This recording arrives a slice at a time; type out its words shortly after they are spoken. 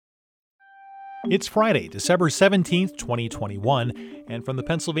It's Friday, December 17th, 2021, and from the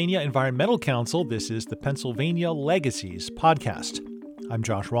Pennsylvania Environmental Council, this is the Pennsylvania Legacies podcast. I'm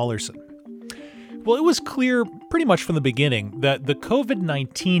Josh Rawlerson. Well, it was clear pretty much from the beginning that the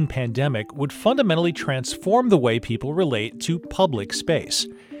COVID-19 pandemic would fundamentally transform the way people relate to public space.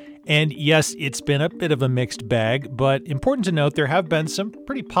 And yes, it's been a bit of a mixed bag, but important to note there have been some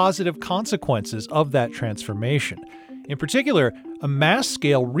pretty positive consequences of that transformation. In particular, a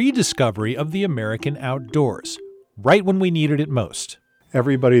mass-scale rediscovery of the American outdoors, right when we needed it most.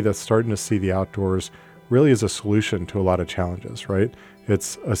 Everybody that's starting to see the outdoors really is a solution to a lot of challenges, right?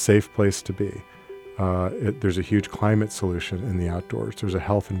 It's a safe place to be. There's a huge climate solution in the outdoors. There's a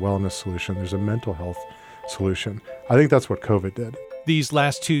health and wellness solution. There's a mental health solution. I think that's what COVID did. These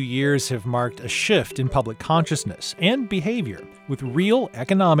last 2 years have marked a shift in public consciousness and behavior with real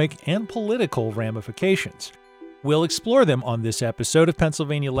economic and political ramifications. We'll explore them on this episode of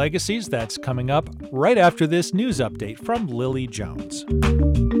Pennsylvania Legacies that's coming up right after this news update from Lily Jones.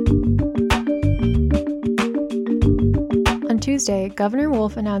 On Tuesday, Governor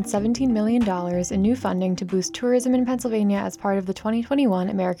Wolf announced $17 million in new funding to boost tourism in Pennsylvania as part of the 2021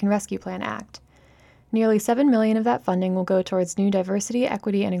 American Rescue Plan Act. Nearly $7 million of that funding will go towards new diversity,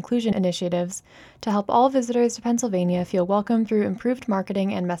 equity, and inclusion initiatives to help all visitors to Pennsylvania feel welcome through improved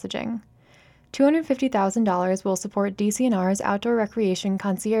marketing and messaging. $250,000 will support DCNR's Outdoor Recreation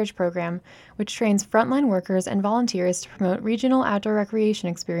Concierge Program, which trains frontline workers and volunteers to promote regional outdoor recreation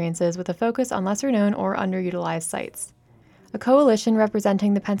experiences with a focus on lesser-known or underutilized sites. A coalition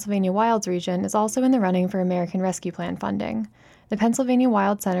representing the Pennsylvania Wilds region is also in the running for American Rescue Plan funding. The Pennsylvania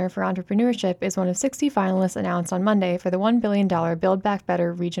Wild Center for Entrepreneurship is one of 60 finalists announced on Monday for the $1 billion Build Back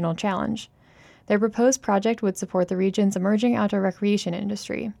Better Regional Challenge. Their proposed project would support the region's emerging outdoor recreation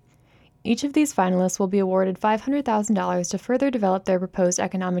industry. Each of these finalists will be awarded $500,000 to further develop their proposed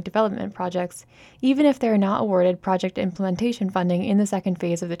economic development projects, even if they are not awarded project implementation funding in the second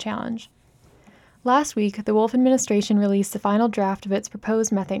phase of the challenge. Last week, the Wolf administration released the final draft of its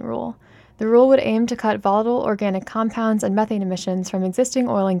proposed methane rule. The rule would aim to cut volatile organic compounds and methane emissions from existing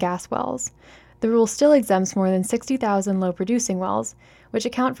oil and gas wells. The rule still exempts more than 60,000 low-producing wells, which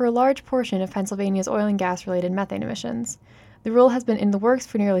account for a large portion of Pennsylvania's oil and gas-related methane emissions. The rule has been in the works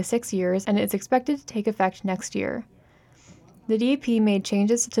for nearly 6 years and is expected to take effect next year. The DEP made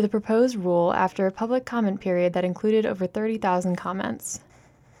changes to the proposed rule after a public comment period that included over 30,000 comments.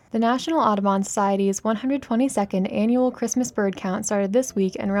 The National Audubon Society's 122nd annual Christmas bird count started this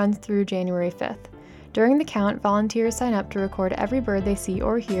week and runs through January 5th. During the count, volunteers sign up to record every bird they see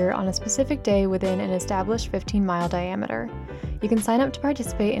or hear on a specific day within an established 15-mile diameter. You can sign up to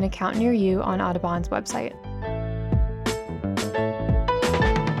participate in a count near you on Audubon's website.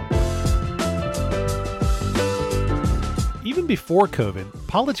 Even before COVID,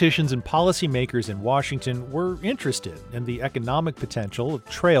 politicians and policymakers in Washington were interested in the economic potential of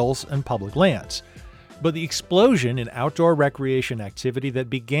trails and public lands. But the explosion in outdoor recreation activity that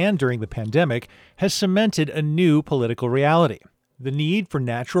began during the pandemic has cemented a new political reality. The need for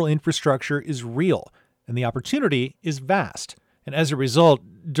natural infrastructure is real, and the opportunity is vast. And as a result,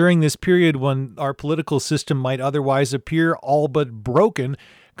 during this period when our political system might otherwise appear all but broken,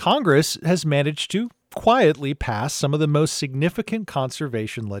 Congress has managed to quietly pass some of the most significant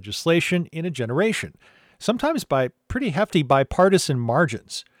conservation legislation in a generation, sometimes by pretty hefty bipartisan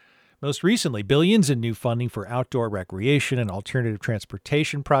margins. Most recently, billions in new funding for outdoor recreation and alternative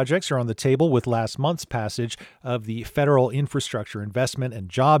transportation projects are on the table with last month's passage of the Federal Infrastructure Investment and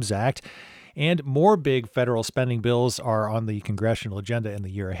Jobs Act, and more big federal spending bills are on the congressional agenda in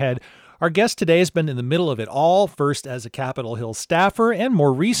the year ahead. Our guest today has been in the middle of it all, first as a Capitol Hill staffer and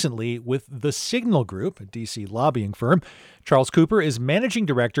more recently with the Signal Group, a D.C. lobbying firm. Charles Cooper is managing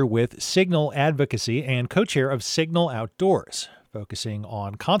director with Signal Advocacy and co-chair of Signal Outdoors, focusing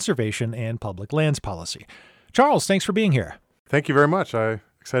on conservation and public lands policy. Charles, thanks for being here. Thank you very much. I'm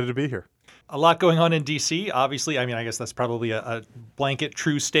excited to be here. A lot going on in D.C., obviously. I mean, I guess that's probably a blanket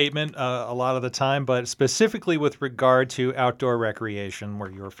true statement a lot of the time, but specifically with regard to outdoor recreation,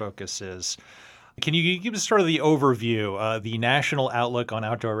 where your focus is. Can you give us sort of the overview, the national outlook on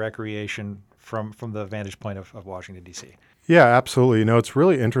outdoor recreation from the vantage point of Washington, D.C.? Yeah, absolutely. You know, it's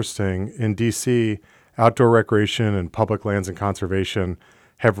really interesting. In D.C., outdoor recreation and public lands and conservation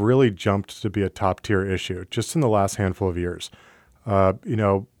have really jumped to be a top-tier issue just in the last handful of years.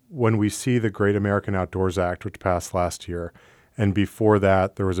 When we see the Great American Outdoors Act, which passed last year, and before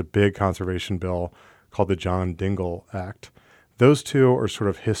that, there was a big conservation bill called the John Dingell Act. Those two are sort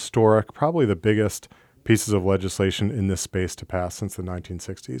of historic, probably the biggest pieces of legislation in this space to pass since the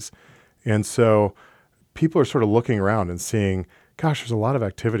 1960s. And so people are sort of looking around and seeing gosh, there's a lot of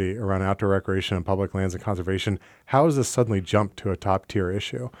activity around outdoor recreation and public lands and conservation. How has this suddenly jumped to a top tier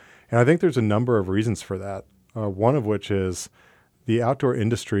issue? And I think there's a number of reasons for that. One of which is the outdoor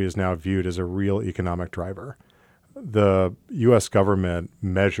industry is now viewed as a real economic driver. The U.S. government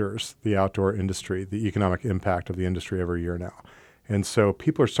measures the outdoor industry, the economic impact of the industry every year now. And so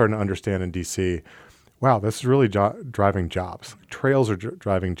people are starting to understand in D.C., wow, this is really driving jobs. Trails are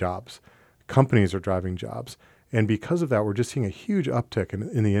driving jobs. Companies are driving jobs. And because of that, we're just seeing a huge uptick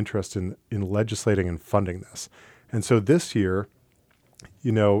in the interest in legislating and funding this. And so this year,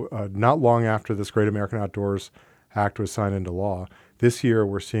 not long after this Great American Outdoors Act was signed into law, this year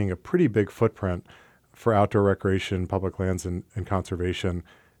we're seeing a pretty big footprint for outdoor recreation, public lands and conservation,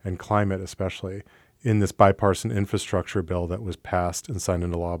 and climate especially, in this bipartisan infrastructure bill that was passed and signed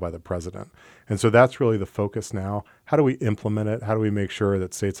into law by the president. And so that's really the focus now. How do we implement it? How do we make sure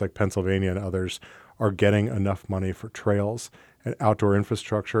that states like Pennsylvania and others are getting enough money for trails and outdoor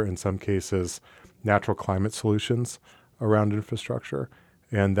infrastructure, in some cases, natural climate solutions around infrastructure?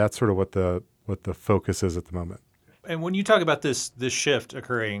 And that's sort of what the focus is at the moment. And when you talk about this shift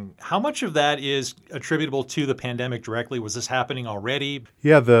occurring, how much of that is attributable to the pandemic directly? Was this happening already?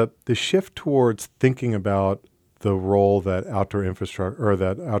 Yeah, the shift towards thinking about the role that outdoor infrastructure or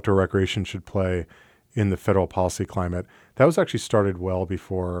that outdoor recreation should play in the federal policy climate, that was actually started well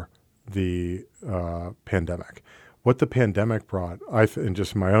before the pandemic. What the pandemic brought, in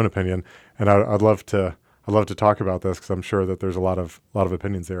just my own opinion, and I'd love to talk about this because I'm sure that there's a lot of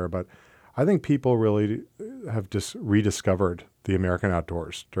opinions there, but I think people really have just rediscovered the American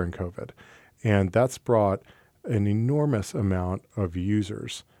outdoors during COVID. And that's brought an enormous amount of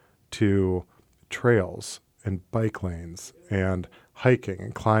users to trails and bike lanes and hiking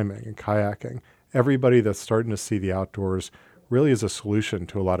and climbing and kayaking. Everybody that's starting to see the outdoors really is a solution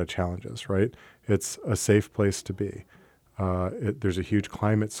to a lot of challenges, right? It's a safe place to be. There's a huge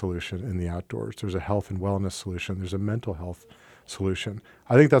climate solution in the outdoors. There's a health and wellness solution. There's a mental health solution.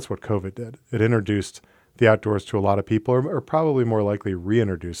 I think that's what COVID did. It introduced the outdoors to a lot of people, or probably more likely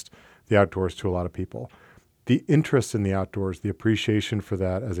reintroduced the outdoors to a lot of people. The interest in the outdoors, the appreciation for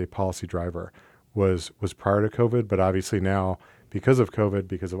that as a policy driver was prior to COVID, but obviously now, because of COVID,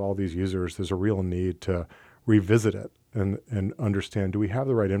 because of all these users, there's a real need to revisit it and understand, do we have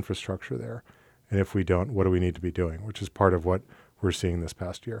the right infrastructure there? And if we don't, what do we need to be doing? Which is part of what we're seeing this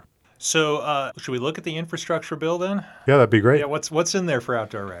past year. So should we look at the infrastructure bill then? Yeah, that'd be great. Yeah, what's in there for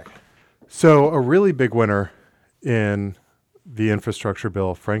outdoor rec? So a really big winner in the infrastructure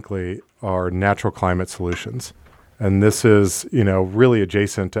bill, frankly, are natural climate solutions. And this is, really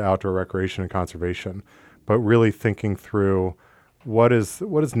adjacent to outdoor recreation and conservation, but really thinking through what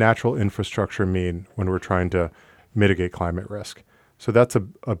does natural infrastructure mean when we're trying to mitigate climate risk. So that's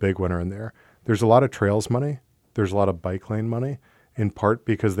a big winner in there. There's a lot of trails money. There's a lot of bike lane money, in part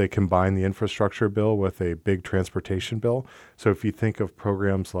because they combine the infrastructure bill with a big transportation bill. So if you think of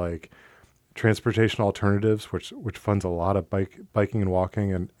programs like Transportation Alternatives, which funds a lot of biking and walking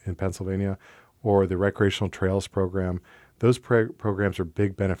in Pennsylvania, or the Recreational Trails Program, those programs are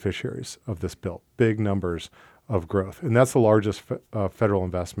big beneficiaries of this bill, big numbers of growth. And that's the largest federal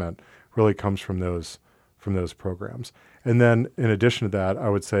investment really comes from those programs. And then in addition to that, I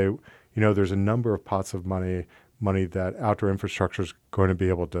would say, there's a number of pots of money that outdoor infrastructure is going to be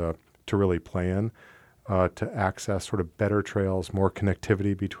able to really play in to access sort of better trails, more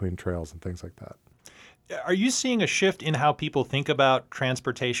connectivity between trails and things like that. Are you seeing a shift in how people think about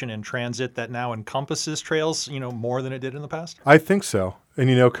transportation and transit that now encompasses trails, more than it did in the past? I think so. And,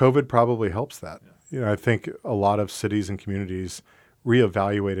 COVID probably helps that. I think a lot of cities and communities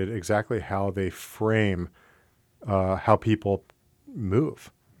reevaluated exactly how they frame how people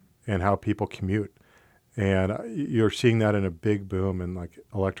move and how people commute. And you're seeing that in a big boom in like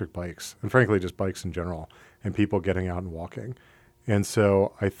electric bikes and frankly, just bikes in general and people getting out and walking. And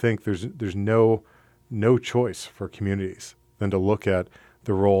so I think there's no choice for communities than to look at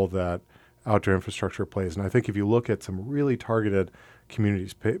the role that outdoor infrastructure plays. And I think if you look at some really targeted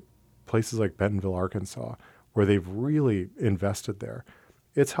communities, places like Bentonville, Arkansas, where they've really invested there,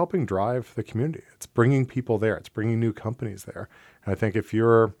 it's helping drive the community. It's bringing people there. It's bringing new companies there. And I think if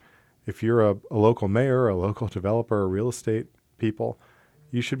you're a local mayor, a local developer, a real estate people,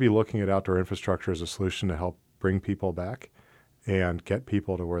 you should be looking at outdoor infrastructure as a solution to help bring people back and get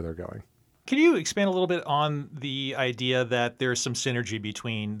people to where they're going. Can you expand a little bit on the idea that there's some synergy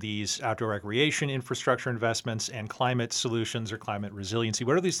between these outdoor recreation infrastructure investments and climate solutions or climate resiliency?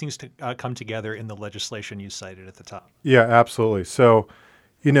 What are these things to come together in the legislation you cited at the top? Yeah, absolutely. So,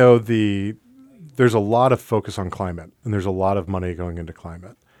 there's a lot of focus on climate, and there's a lot of money going into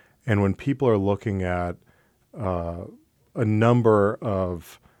climate. And when people are looking at a number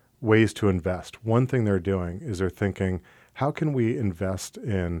of ways to invest. One thing they're doing is they're thinking, how can we invest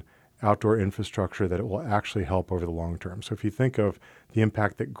in outdoor infrastructure that it will actually help over the long term? So if you think of the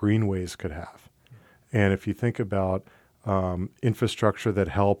impact that greenways could have, and if you think about infrastructure that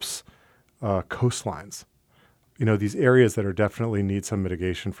helps coastlines, these areas that are definitely need some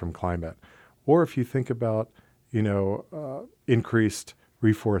mitigation from climate, or if you think about, increased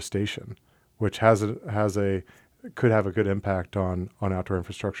reforestation, which could have a good impact on outdoor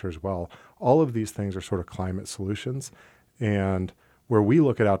infrastructure as well. All of these things are sort of climate solutions, and where we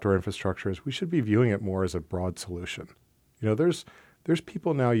look at outdoor infrastructure is we should be viewing it more as a broad solution. There's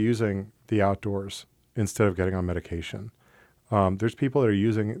people now using the outdoors instead of getting on medication. There's people that are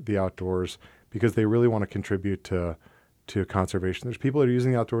using the outdoors because they really want to contribute to conservation. There's people that are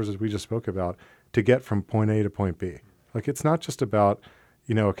using the outdoors, as we just spoke about, to get from point A to point B. Like, it's not just about,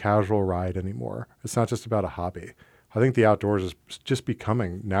 a casual ride anymore. It's not just about a hobby. I think the outdoors is just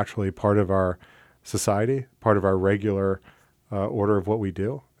becoming naturally part of our society, part of our regular order of what we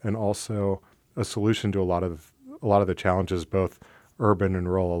do, and also a solution to a lot of the challenges, both urban and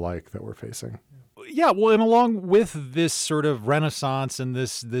rural alike, that we're facing. Yeah, well, and along with this sort of renaissance and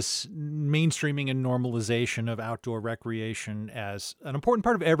this mainstreaming and normalization of outdoor recreation as an important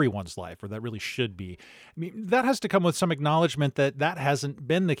part of everyone's life, or that really should be, I mean, that has to come with some acknowledgement that hasn't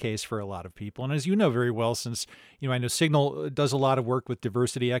been the case for a lot of people. And as you know very well, since, I know Signal does a lot of work with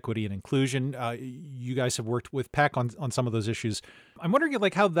diversity, equity, and inclusion. You guys have worked with PEC on some of those issues. I'm wondering,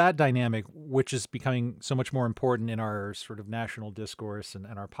 how that dynamic, which is becoming so much more important in our sort of national discourse and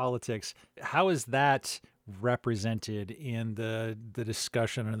our politics, how is that represented in the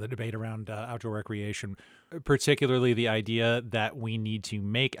discussion and the debate around outdoor recreation, particularly the idea that we need to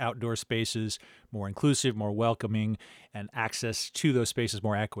make outdoor spaces more inclusive, more welcoming, and access to those spaces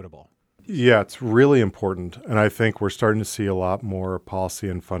more equitable? Yeah, it's really important. And I think we're starting to see a lot more policy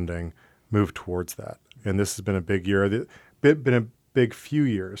and funding move towards that. And this has been a big year, been a big few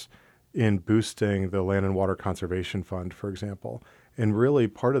years in boosting the Land and Water Conservation Fund, for example. And really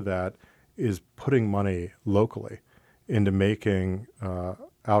part of that is putting money locally into making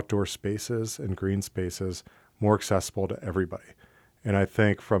outdoor spaces and green spaces more accessible to everybody. And I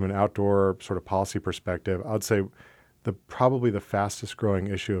think from an outdoor sort of policy perspective, I'd say probably the fastest growing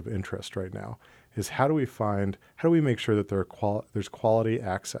issue of interest right now is how do we make sure that there's quality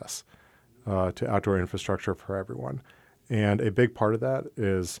access to outdoor infrastructure for everyone. And a big part of that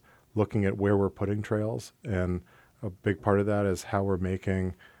is looking at where we're putting trails, and a big part of that is how we're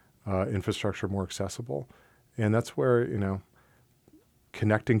making infrastructure more accessible. And that's where,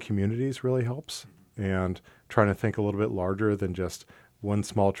 connecting communities really helps, and trying to think a little bit larger than just one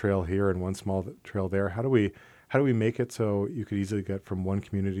small trail here and one small trail there. How do we make it so you could easily get from one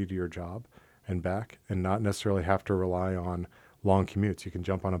community to your job and back, and not necessarily have to rely on long commutes? You can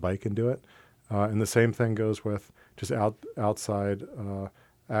jump on a bike and do it. And the same thing goes with just outside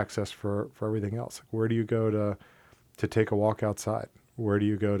access for everything else. Where do you go to take a walk outside? Where do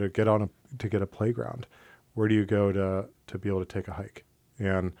you go to get a playground? Where do you go to be able to take a hike?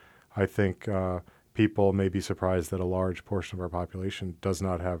 And I think people may be surprised that a large portion of our population does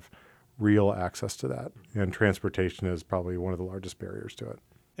not have real access to that. And transportation is probably one of the largest barriers to it.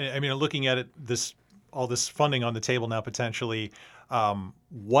 I mean, looking at it, all this funding on the table now potentially,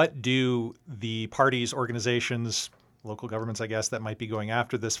 what do the parties, organizations, local governments, I guess, that might be going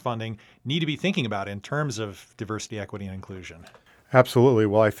after this funding need to be thinking about in terms of diversity, equity, and inclusion? Absolutely.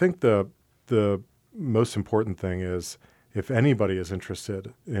 Well, I think the most important thing is if anybody is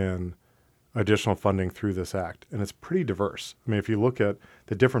interested in additional funding through this act, and it's pretty diverse. I mean, if you look at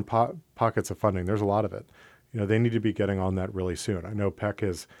the different pockets of funding, there's a lot of it. They need to be getting on that really soon. I know PEC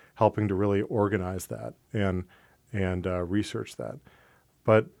is helping to really organize that and research that.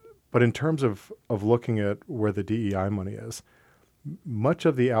 But in terms of looking at where the DEI money is, much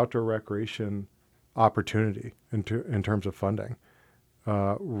of the outdoor recreation opportunity in terms of funding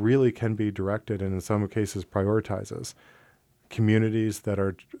really can be directed, and in some cases prioritizes, communities that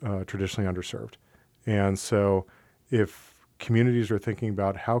are traditionally underserved. And so if communities are thinking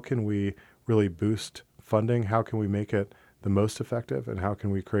about how can we really boost funding, how can we make it the most effective, and how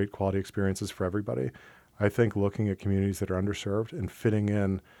can we create quality experiences for everybody, I think looking at communities that are underserved and fitting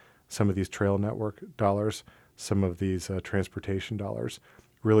in some of these trail network dollars, some of these transportation dollars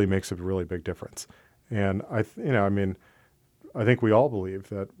really makes a really big difference. And I think we all believe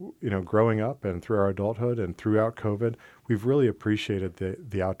that, growing up and through our adulthood and throughout COVID, we've really appreciated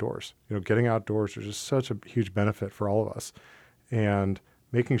the outdoors. Getting outdoors is just such a huge benefit for all of us, and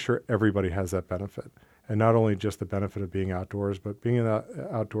making sure everybody has that benefit. And not only just the benefit of being outdoors, but being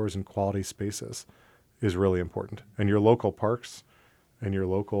outdoors in quality spaces is really important. And your local parks and your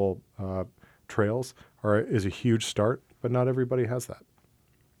local trails is a huge start, but not everybody has that.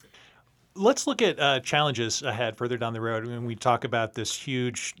 Let's look at challenges ahead further down the road. When we talk about this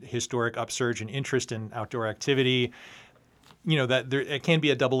huge historic upsurge in interest in outdoor activity, that it can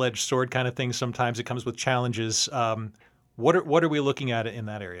be a double-edged sword kind of thing. Sometimes it comes with challenges. What are we looking at in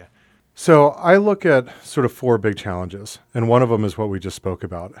that area? So I look at sort of 4 big challenges, and one of them is what we just spoke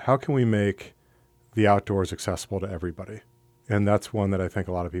about. How can we make the outdoors accessible to everybody? And that's one that I think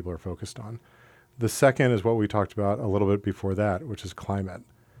a lot of people are focused on. The second is what we talked about a little bit before that, which is climate.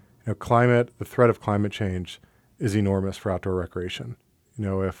 The threat of climate change is enormous for outdoor recreation.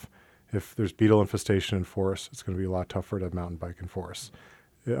 If there's beetle infestation in forests, it's going to be a lot tougher to mountain bike in forests.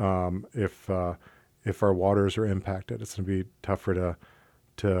 If our waters are impacted, it's going to be tougher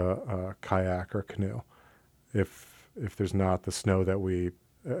to kayak or canoe. If there's not the snow that we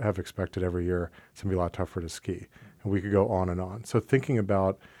have expected every year, it's going to be a lot tougher to ski. And we could go on and on. So thinking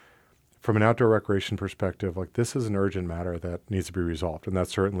about, from an outdoor recreation perspective, like this is an urgent matter that needs to be resolved. And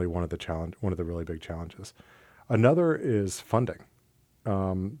that's certainly one of the really big challenges. Another is funding.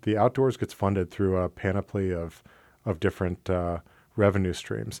 The outdoors gets funded through a panoply of different revenue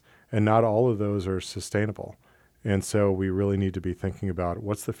streams, and not all of those are sustainable. And so we really need to be thinking about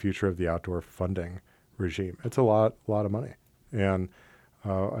what's the future of the outdoor funding regime. It's a lot of money. And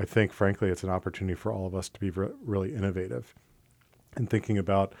I think, frankly, it's an opportunity for all of us to be really innovative and thinking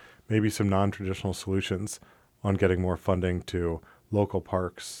about maybe some non-traditional solutions on getting more funding to local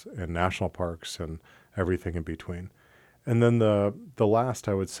parks and national parks and everything in between. And then the last,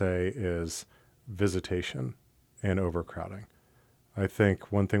 I would say, is visitation and overcrowding. I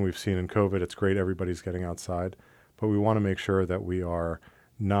think one thing we've seen in COVID, it's great everybody's getting outside, but we want to make sure that we are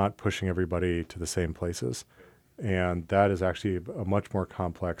not pushing everybody to the same places. And that is actually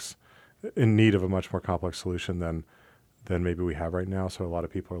in need of a much more complex solution than maybe we have right now. So a lot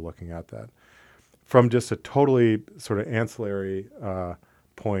of people are looking at that. From just a totally sort of ancillary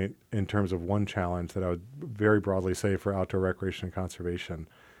point in terms of one challenge that I would very broadly say for outdoor recreation and conservation,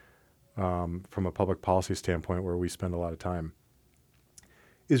 from a public policy standpoint where we spend a lot of time,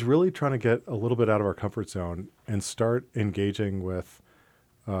 is really trying to get a little bit out of our comfort zone and start engaging with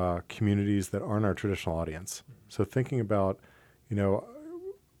communities that aren't our traditional audience. So thinking about,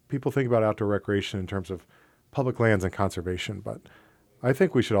 people think about outdoor recreation in terms of public lands and conservation, but I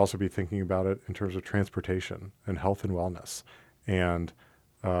think we should also be thinking about it in terms of transportation and health and wellness and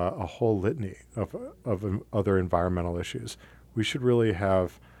a whole litany of other environmental issues. We should really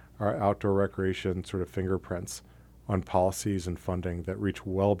have our outdoor recreation sort of fingerprints on policies and funding that reach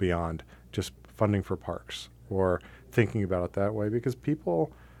well beyond just funding for parks or thinking about it that way, because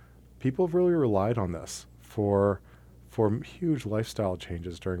people have really relied on this for huge lifestyle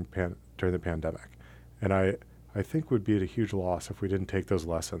changes during the pandemic. And I think would be at a huge loss if we didn't take those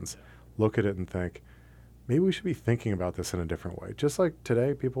lessons, look at it and think, maybe we should be thinking about this in a different way. Just like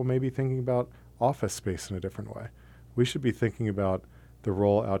today, people may be thinking about office space in a different way. We should be thinking about the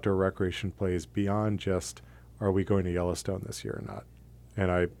role outdoor recreation plays beyond just, are we going to Yellowstone this year or not?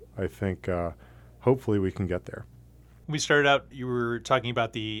 And I think hopefully we can get there. We started out, you were talking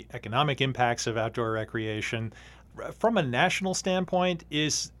about the economic impacts of outdoor recreation. From a national standpoint,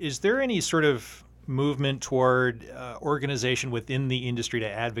 is there any sort of movement toward organization within the industry to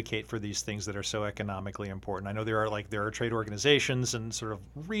advocate for these things that are so economically important? I know there are trade organizations and sort of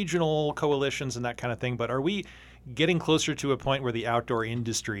regional coalitions and that kind of thing, but are we getting closer to a point where the outdoor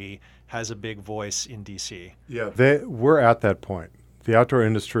industry has a big voice in DC? Yeah, we're at that point. The outdoor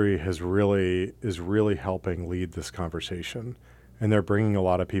industry is really helping lead this conversation, and they're bringing a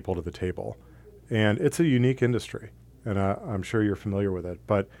lot of people to the table. And it's a unique industry, and I'm sure you're familiar with it,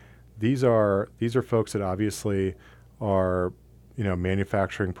 but these are folks that obviously are,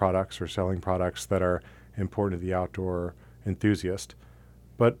 manufacturing products or selling products that are important to the outdoor enthusiast.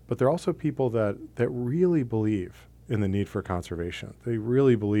 But they're also people that really believe in the need for conservation. They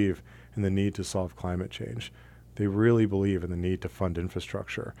really believe in the need to solve climate change. They really believe in the need to fund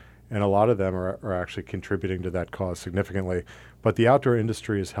infrastructure. And a lot of them are actually contributing to that cause significantly. But the outdoor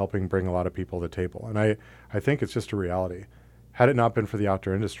industry is helping bring a lot of people to the table. And I think it's just a reality. Had it not been for the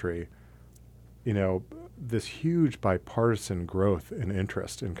outdoor industry, this huge bipartisan growth in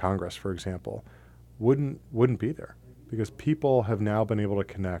interest in Congress, for example, wouldn't be there, because people have now been able to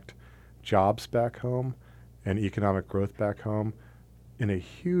connect jobs back home and economic growth back home in a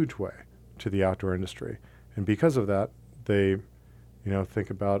huge way to the outdoor industry. And because of that, they, think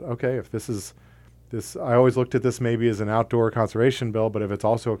about, okay, if this is this, I always looked at this maybe as an outdoor conservation bill, but if it's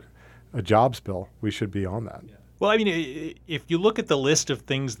also a jobs bill, we should be on that. Yeah. Well, I mean, if you look at the list of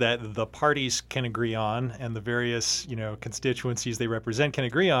things that the parties can agree on and the various, constituencies they represent can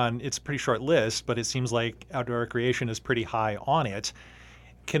agree on, it's a pretty short list, but it seems like outdoor recreation is pretty high on it.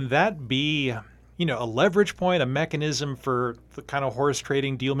 Can that be, a leverage point, a mechanism for the kind of horse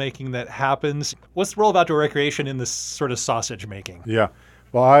trading deal making that happens? What's the role of outdoor recreation in this sort of sausage making? Yeah.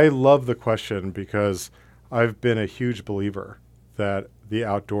 Well, I love the question because I've been a huge believer that the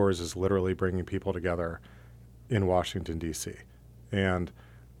outdoors is literally bringing people together in Washington, D.C. And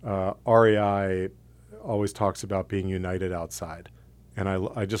REI always talks about being united outside. And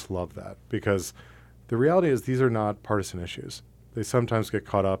I just love that because the reality is these are not partisan issues. They sometimes get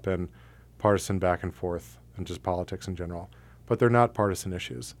caught up in partisan back and forth and just politics in general, but they're not partisan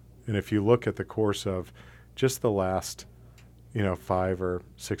issues. And if you look at the course of just the last, 5 or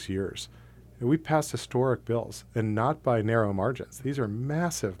 6 years, we passed historic bills and not by narrow margins. These are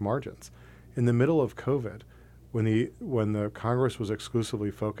massive margins. In the middle of COVID, when the Congress was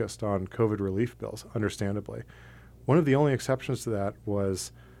exclusively focused on COVID relief bills, understandably, one of the only exceptions to that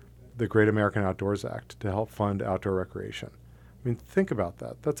was the Great American Outdoors Act to help fund outdoor recreation. I mean, think about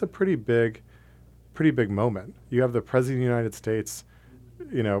that. That's a pretty big moment. You have the President of the United States,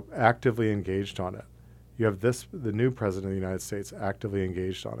 actively engaged on it. You have the new President of the United States actively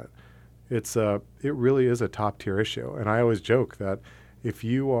engaged on it. It really is a top tier issue. And I always joke that if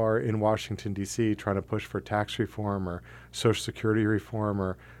you are in Washington, D.C. trying to push for tax reform or Social Security reform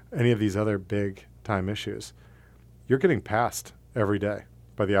or any of these other big time issues, you're getting passed every day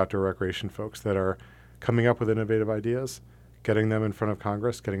by the outdoor recreation folks that are coming up with innovative ideas, getting them in front of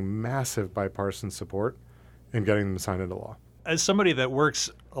Congress, getting massive bipartisan support, and getting them signed into law. As somebody that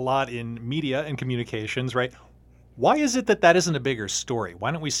works a lot in media and communications, right, why is it that isn't a bigger story? Why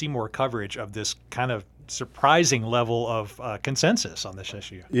don't we see more coverage of this kind of surprising level of consensus on this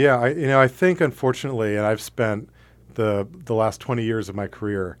issue? Yeah, I think unfortunately, and I've spent the last 20 years of my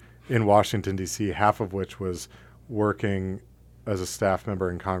career in Washington, D.C., half of which was working as a staff member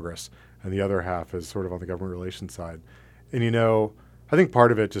in Congress, and the other half is sort of on the government relations side. And, I think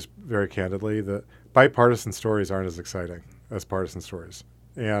part of it, just very candidly, the bipartisan stories aren't as exciting as partisan stories.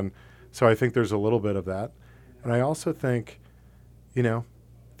 And so I think there's a little bit of that. And I also think,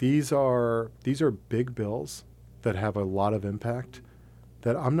 these are big bills that have a lot of impact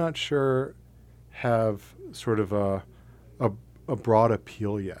that I'm not sure have sort of a broad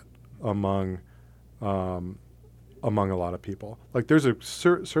appeal yet among a lot of people. Like there's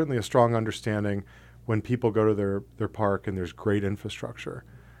certainly a strong understanding when people go to their park and there's great infrastructure.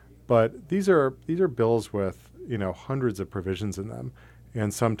 But these are bills with, hundreds of provisions in them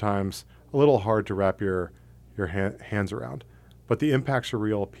and sometimes a little hard to wrap your hands around. But the impacts are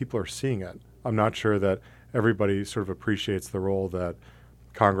real. People are seeing it. I'm not sure that everybody sort of appreciates the role that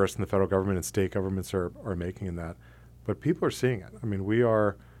Congress and the federal government and state governments are making in that. But people are seeing it. I mean,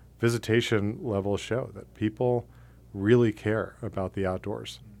 visitation levels show that people really care about the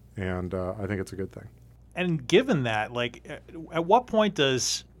outdoors. And I think it's a good thing. And given that, at what point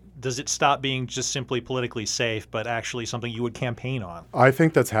does it stop being just simply politically safe, but actually something you would campaign on? I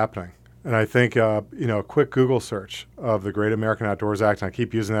think that's happening. And I think, a quick Google search of the Great American Outdoors Act, and I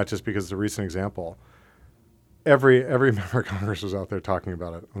keep using that just because it's a recent example, every member of Congress was out there talking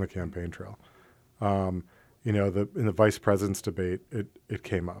about it on the campaign trail. In the vice president's debate, it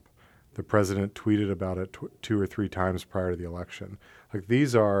came up. The president tweeted about it 2 or 3 times prior to the election.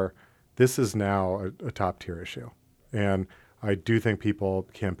 This is now a top tier issue. And I do think people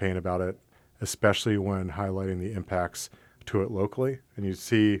campaign about it, especially when highlighting the impacts to it locally. And you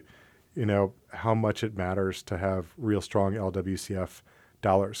see, how much it matters to have real strong LWCF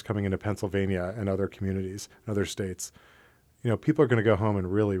dollars coming into Pennsylvania and other communities and other states. People are going to go home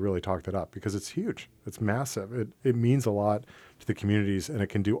and really, really talk that up because it's huge. It's massive. It means a lot to the communities, and it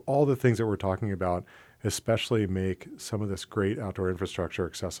can do all the things that we're talking about, especially make some of this great outdoor infrastructure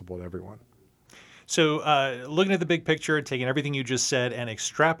accessible to everyone. So looking at the big picture, taking everything you just said and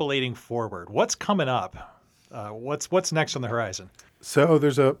extrapolating forward, what's coming up? What's next on the horizon? So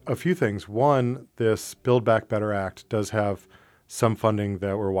there's a few things. One, this Build Back Better Act does have some funding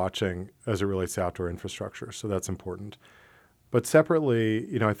that we're watching as it relates to outdoor infrastructure, so that's important. But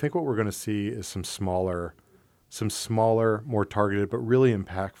separately, I think what we're going to see is some smaller, more targeted, but really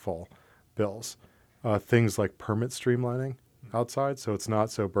impactful bills. Things like permit streamlining outside, so it's not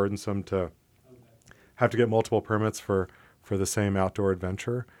so burdensome to have to get multiple permits for the same outdoor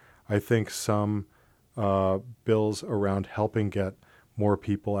adventure. I think some bills around helping get more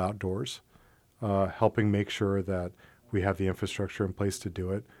people outdoors, helping make sure that we have the infrastructure in place to do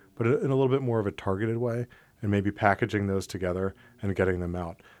it, but in a little bit more of a targeted way, and maybe packaging those together and getting them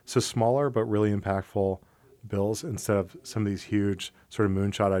out. So smaller but really impactful bills instead of some of these huge sort of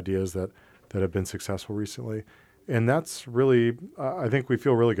moonshot ideas that have been successful recently. And that's really, I think we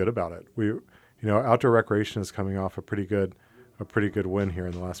feel really good about it. Outdoor recreation is coming off a pretty good win here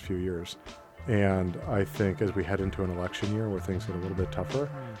in the last few years. And I think as we head into an election year where things get a little bit tougher,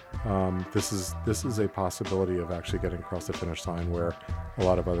 this is a possibility of actually getting across the finish line where a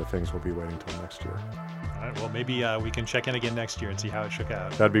lot of other things will be waiting until next year. All right, well, maybe we can check in again next year and see how it shook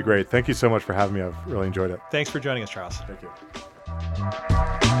out. That'd be great. Thank you so much for having me. I've really enjoyed it. Thanks for joining us, Charles. Thank you.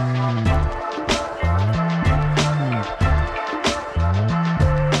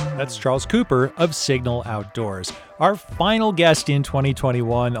 That's Charles Cooper of Signal Outdoors, our final guest in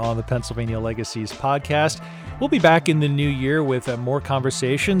 2021 on the Pennsylvania Legacies podcast. We'll be back in the new year with more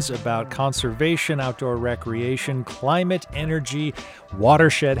conversations about conservation, outdoor recreation, climate, energy,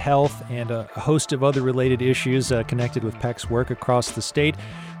 watershed health, and a host of other related issues connected with PEC's work across the state.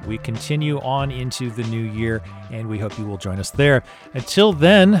 We continue on into the new year, and we hope you will join us there. Until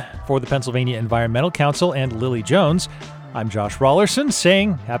then, for the Pennsylvania Environmental Council and Lily Jones, I'm Josh Rawlerson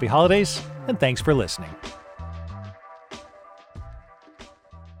saying happy holidays and thanks for listening.